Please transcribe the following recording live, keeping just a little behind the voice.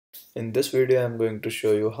In this video, I'm going to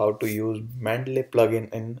show you how to use Mendeley plugin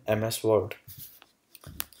in MS Word.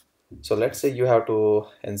 So let's say you have to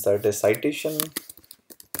insert a citation.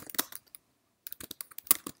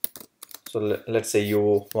 So let's say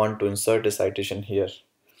you want to insert a citation here.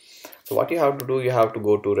 So what you have to do, you have to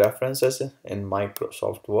go to references in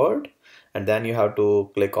Microsoft Word, and then you have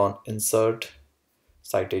to click on insert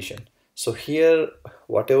citation. So here,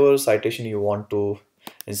 whatever citation you want to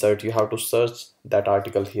insert, you have to search that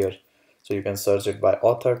article here. So you can search it by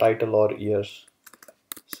author, title, or year.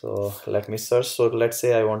 So let me search. So let's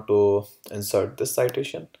say I want to insert this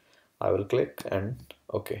citation. I will click and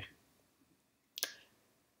OK.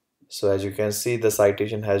 So as you can see, the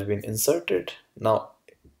citation has been inserted. Now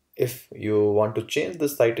if you want to change the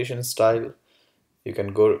citation style, you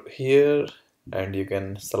can go here and you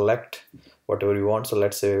can select whatever you want. So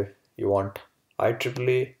let's say you want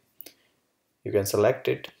IEEE, you can select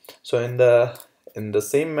it. So in the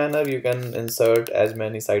same manner, you can insert as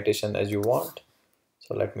many citation as you want.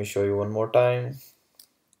 So let me show you one more time.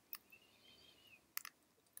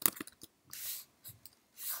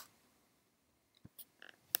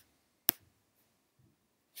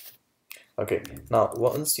 Okay, now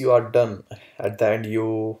once you are done, at the end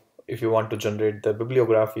if you want to generate the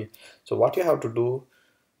bibliography, so what you have to do,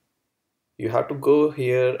 you have to go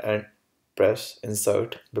here and press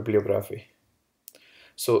insert bibliography.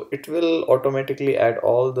 So it will automatically add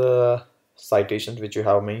all the citations which you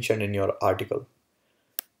have mentioned in your article.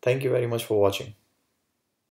 Thank you very much for watching.